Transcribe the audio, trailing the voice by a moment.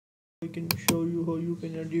I can show you how you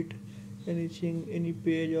can edit anything, any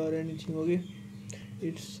page or anything. Okay,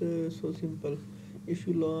 it's so simple. If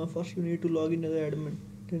you first you need to log in as an admin.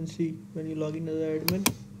 Then see, when you log in as an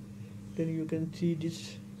admin, then you can see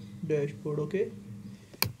this dashboard. Okay,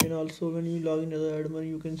 and also when you log in as an admin,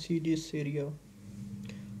 you can see this area,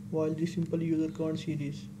 while the simple user can't see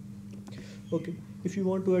this. Okay, if you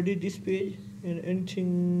want to edit this page and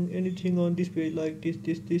anything on this page like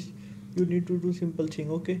this, you need to do simple thing.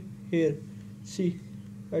 Okay, here, see,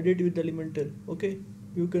 edit with elementor. Okay,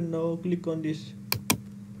 you can now click on this.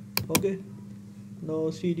 Okay, now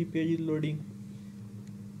see the page is loading.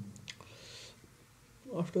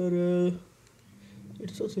 After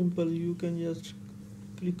it's so simple, you can just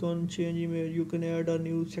click on change image. You can add a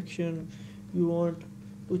new section. You want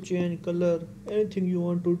to change color, anything you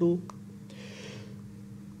want to do.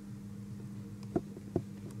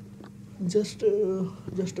 Just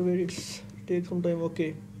wait, it's take some time.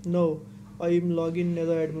 Okay, now I am login as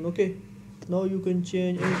an admin. Okay, now you can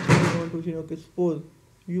change anything you want to change. Okay, suppose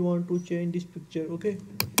you want to change this picture. Okay,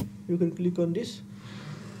 you can click on this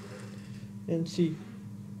and see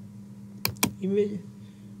image,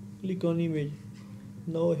 click on image.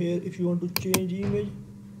 Now here, if you want to change image,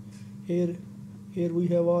 here we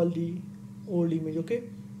have all the old image. Okay,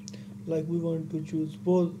 like we want to choose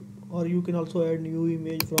suppose, or you can also add new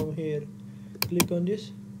image from here. Click on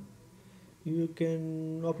this, you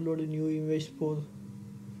can upload a new image. Suppose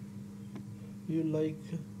you like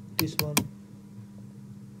this one,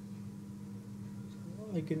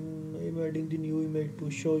 I'm adding the new image to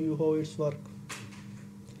show you how it's work.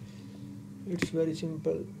 It's very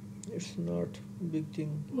simple, it's not big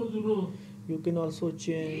thing. You can also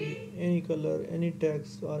change any color, any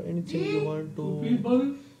text, or anything you want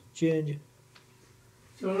to change.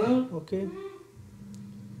 Okay,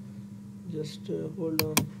 just hold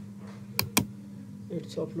on,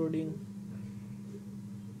 it's uploading.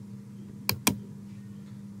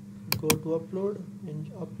 Go to upload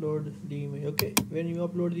and upload the image. Okay, when you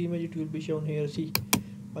upload the image, it will be shown here. See,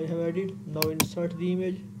 I have added. Now insert the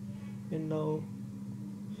image, and now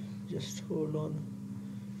just hold on,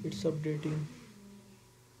 it's updating.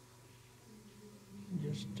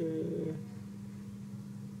 Just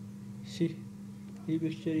see, the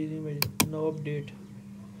picture is image. Now update.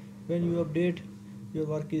 When you update, your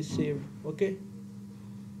work is saved. Okay,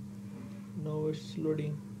 now it's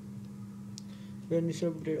loading. When it's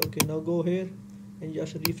update, okay, now go here and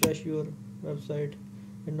just refresh your website,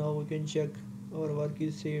 and now we can check our work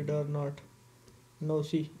is saved or not. Now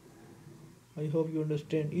see, I hope you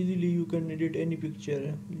understand. Easily you can edit any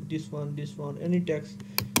picture, this one, any text,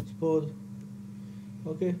 suppose.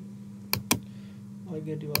 Okay, I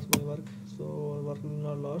get you ask my work, so our work will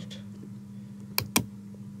not lost.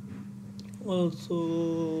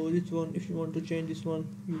 Also this one, if you want to change this one,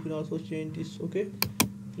 you can also change this. Okay,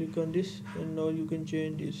 click on this, and now you can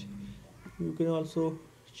change this. You can also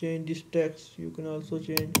change this text. You can also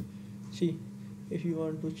change, see, if you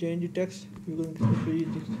want to change the text, you can simply use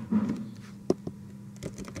this.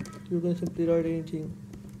 You can simply write anything.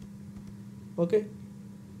 Okay,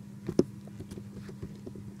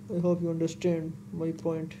 I hope you understand my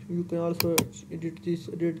point. You can also edit this,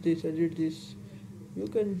 edit this, edit this. You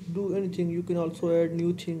can do anything. You can also add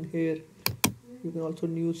new thing here. You can also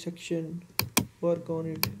new section, work on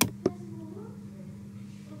it.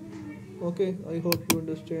 Okay, I hope you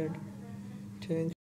understand. Thanks.